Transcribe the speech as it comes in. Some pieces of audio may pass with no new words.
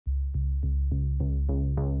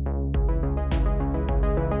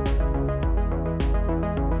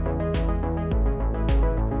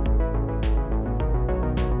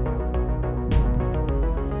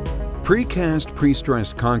Precast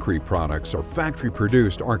pre-stressed concrete products are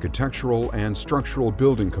factory-produced architectural and structural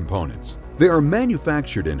building components. They are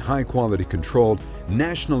manufactured in high-quality controlled,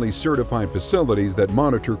 nationally certified facilities that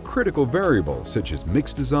monitor critical variables such as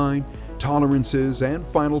mix design, tolerances, and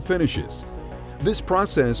final finishes. This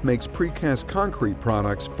process makes precast concrete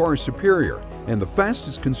products far superior and the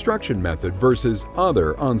fastest construction method versus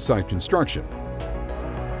other on-site construction.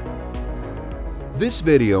 This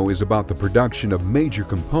video is about the production of major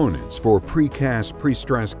components for precast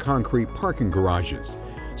pre-stressed concrete parking garages,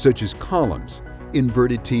 such as columns,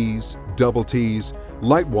 inverted T's, double T's,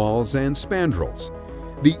 light walls, and spandrels.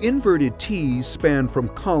 The inverted T's span from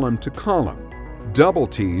column to column. Double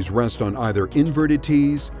T's rest on either inverted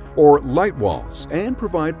T's or light walls and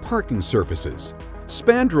provide parking surfaces.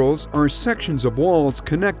 Spandrels are sections of walls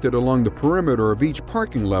connected along the perimeter of each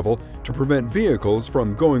parking level to prevent vehicles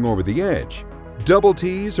from going over the edge. Double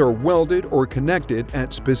T's are welded or connected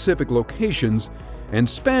at specific locations, and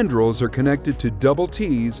spandrels are connected to double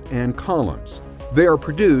T's and columns. They are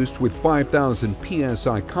produced with 5,000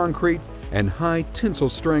 psi concrete and high tensile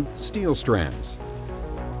strength steel strands.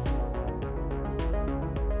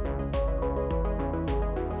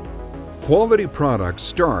 Quality products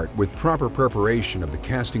start with proper preparation of the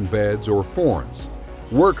casting beds or forms.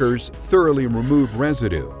 Workers thoroughly remove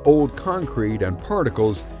residue, old concrete, and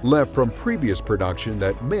particles left from previous production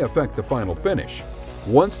that may affect the final finish.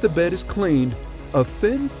 Once the bed is cleaned, a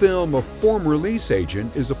thin film of form release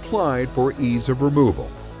agent is applied for ease of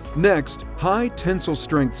removal. Next, high tensile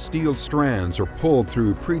strength steel strands are pulled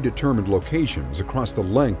through predetermined locations across the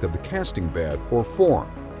length of the casting bed or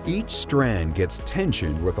form. Each strand gets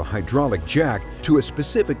tensioned with a hydraulic jack to a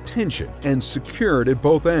specific tension and secured at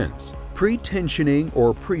both ends. Pre-tensioning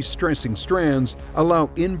or pre-stressing strands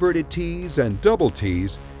allow inverted T's and double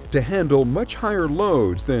T's to handle much higher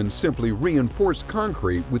loads than simply reinforced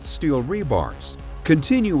concrete with steel rebars.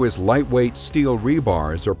 Continuous lightweight steel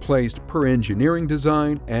rebars are placed per engineering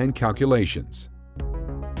design and calculations.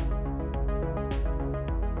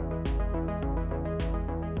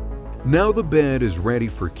 Now the bed is ready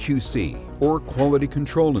for QC, or quality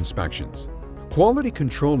control inspections. Quality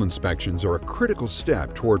control inspections are a critical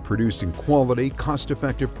step toward producing quality,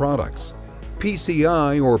 cost-effective products.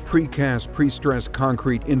 PCI, or Precast Prestressed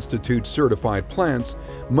Concrete Institute certified plants,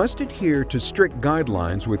 must adhere to strict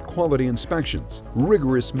guidelines with quality inspections,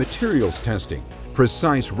 rigorous materials testing,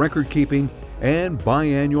 precise record-keeping, and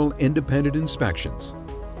biannual independent inspections.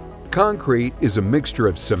 Concrete is a mixture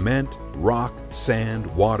of cement, rock, sand,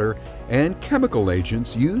 water, and chemical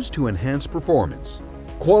agents used to enhance performance.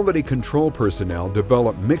 Quality control personnel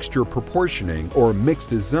develop mixture proportioning or mix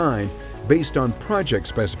design based on project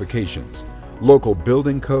specifications, local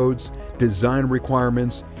building codes, design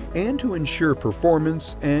requirements, and to ensure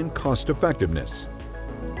performance and cost effectiveness.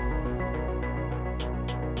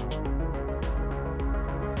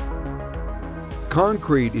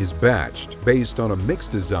 Concrete is batched based on a mix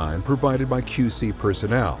design provided by QC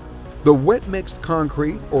personnel. The wet mixed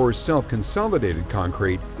concrete or self-consolidated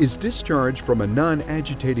concrete is discharged from a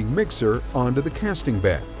non-agitating mixer onto the casting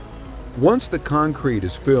bed. Once the concrete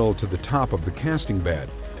is filled to the top of the casting bed,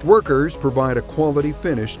 workers provide a quality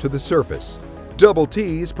finish to the surface. Double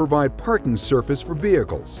T's provide parking surface for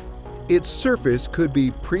vehicles. Its surface could be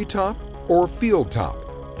pre-top or field top.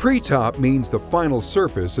 Pre-top means the final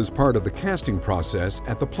surface is part of the casting process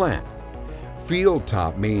at the plant. Field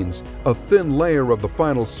top means a thin layer of the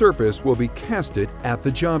final surface will be casted at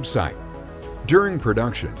the job site. During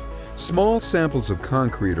production, small samples of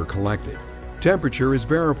concrete are collected, temperature is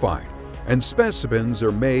verified, and specimens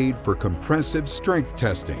are made for compressive strength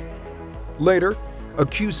testing. Later, a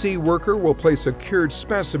QC worker will place a cured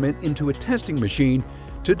specimen into a testing machine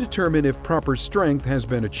to determine if proper strength has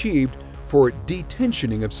been achieved for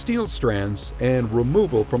detensioning of steel strands and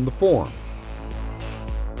removal from the form.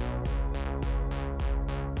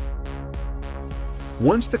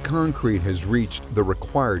 Once the concrete has reached the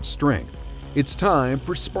required strength, it's time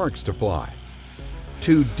for sparks to fly.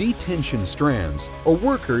 To detension strands, a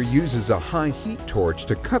worker uses a high heat torch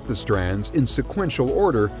to cut the strands in sequential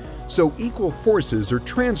order so equal forces are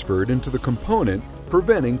transferred into the component,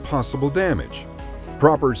 preventing possible damage.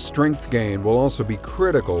 Proper strength gain will also be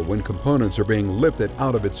critical when components are being lifted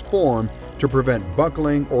out of its form to prevent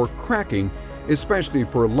buckling or cracking, especially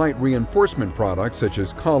for light reinforcement products such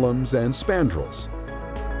as columns and spandrels.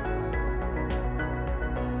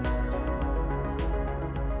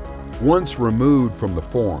 Once removed from the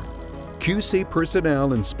form, QC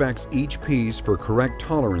personnel inspects each piece for correct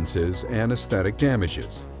tolerances and aesthetic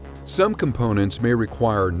damages. Some components may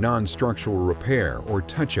require non-structural repair or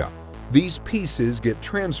touch-up. These pieces get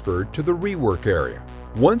transferred to the rework area.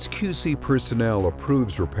 Once QC personnel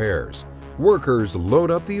approves repairs, workers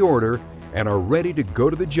load up the order and are ready to go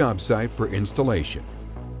to the job site for installation.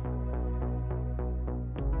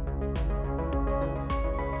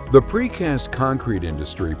 The precast concrete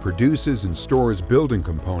industry produces and stores building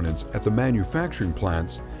components at the manufacturing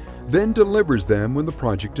plants, then delivers them when the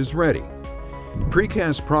project is ready.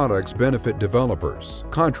 Precast products benefit developers,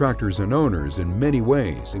 contractors, and owners in many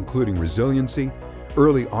ways, including resiliency,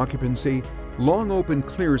 early occupancy, long open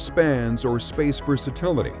clear spans or space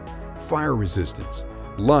versatility, fire resistance,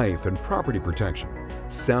 life and property protection,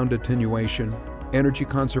 sound attenuation, energy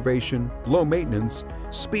conservation, low maintenance,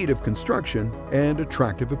 speed of construction, and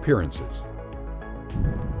attractive appearances.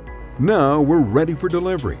 Now we're ready for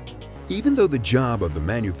delivery. Even though the job of the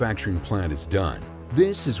manufacturing plant is done,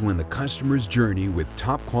 this is when the customer's journey with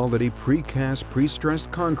top-quality precast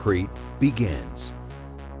prestressed concrete begins.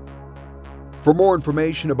 For more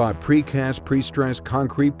information about precast prestressed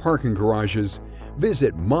concrete parking garages,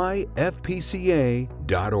 visit myfpca.org.